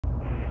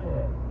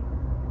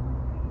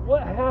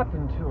what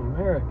happened to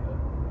America?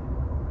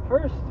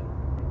 First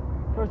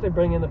they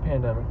bring in the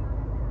pandemic.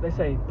 They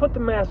say, put the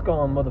mask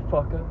on,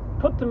 motherfucker.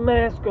 Put the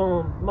mask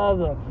on,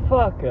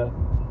 motherfucker.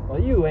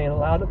 Well, you ain't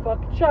allowed to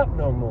fucking shop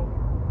no more.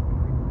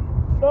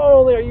 Not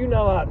only are you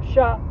not allowed to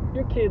shop,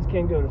 your kids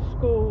can't go to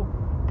school.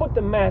 Put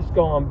the mask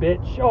on,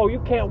 bitch. Oh, you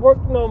can't work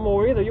no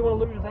more either. You want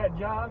to lose that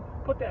job?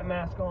 Put that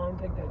mask on,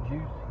 take that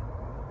juice.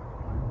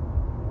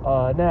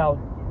 Now,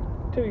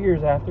 2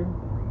 years after,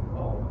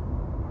 oh,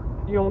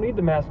 you don't need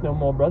the mask no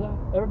more, brother.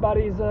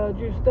 Everybody's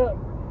juiced up.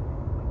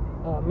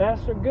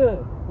 Masks are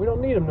good. We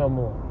don't need them no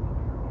more.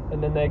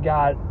 And then they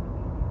got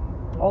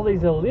all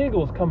these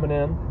illegals coming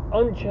in,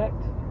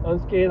 unchecked,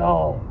 unscathed.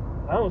 Oh,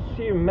 I don't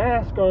see a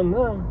mask on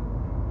them.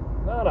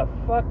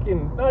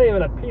 Not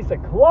even a piece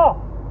of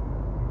cloth.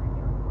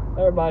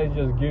 Everybody's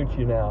just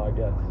Gucci now, I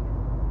guess.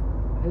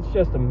 It's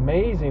just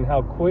amazing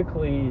how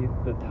quickly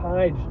the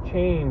tides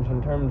change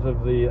in terms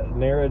of the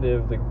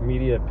narrative the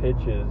media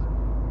pitches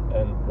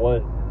and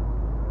what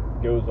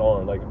goes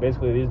on. Like,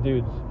 basically, these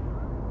dudes,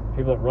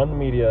 people that run the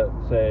media,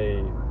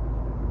 say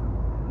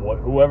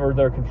whoever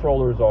their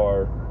controllers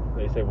are,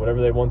 they say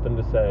whatever they want them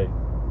to say,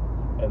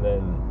 and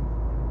then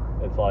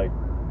it's like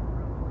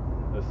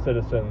the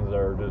citizens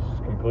are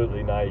just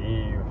completely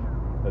naive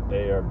that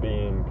they are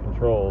being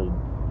controlled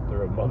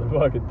through a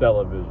motherfucking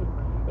television.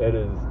 It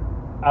is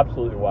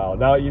absolutely wild.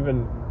 Now,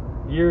 even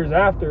years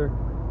after,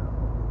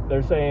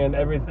 they're saying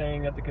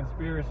everything that the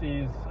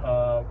conspiracies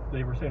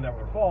they were saying that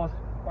were false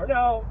are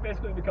now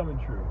basically becoming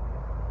true.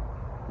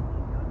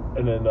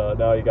 And then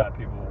now you got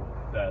people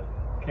that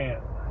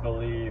can't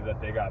believe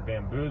that they got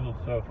bamboozled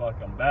so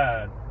fucking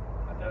bad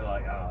that they're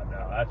like, oh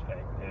no, that's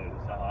fake news.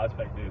 Oh, that's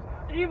fake news.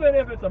 Even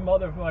if it's a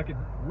motherfucking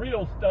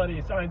real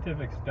study,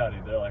 scientific study,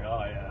 they're like,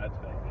 oh yeah, that's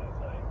fake news.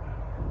 Like,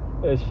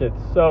 this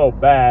shit's so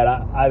bad.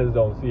 I just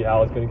don't see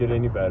how it's gonna get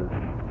any better.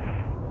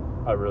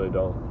 I really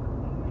don't.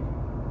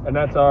 And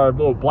that's our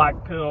little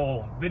black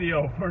pill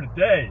video for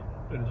today.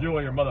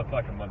 Enjoy your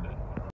motherfucking Monday.